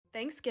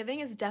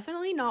Thanksgiving is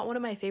definitely not one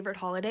of my favorite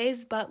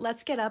holidays, but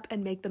let's get up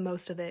and make the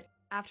most of it.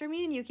 After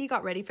me and Yuki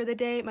got ready for the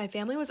day, my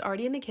family was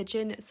already in the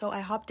kitchen, so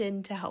I hopped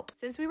in to help.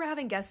 Since we were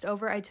having guests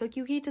over, I took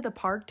Yuki to the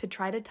park to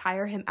try to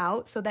tire him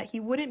out so that he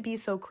wouldn't be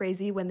so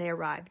crazy when they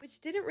arrived. Which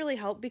didn't really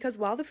help because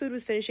while the food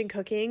was finishing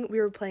cooking, we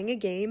were playing a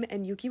game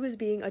and Yuki was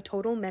being a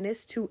total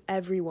menace to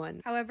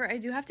everyone. However, I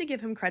do have to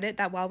give him credit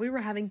that while we were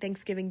having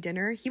Thanksgiving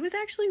dinner, he was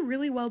actually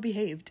really well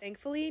behaved.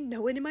 Thankfully,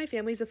 no one in my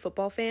family is a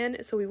football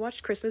fan, so we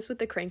watched Christmas with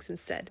the Cranks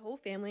instead. The whole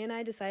family and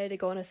I decided to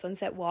go on a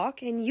sunset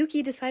walk, and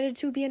Yuki decided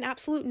to be an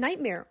absolute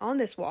nightmare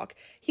on this walk.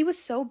 He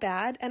was so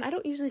bad, and I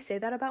don't usually say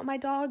that about my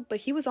dog,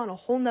 but he was on a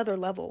whole nother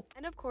level.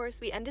 And of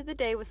course, we ended the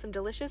day with some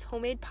delicious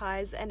homemade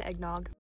pies and eggnog.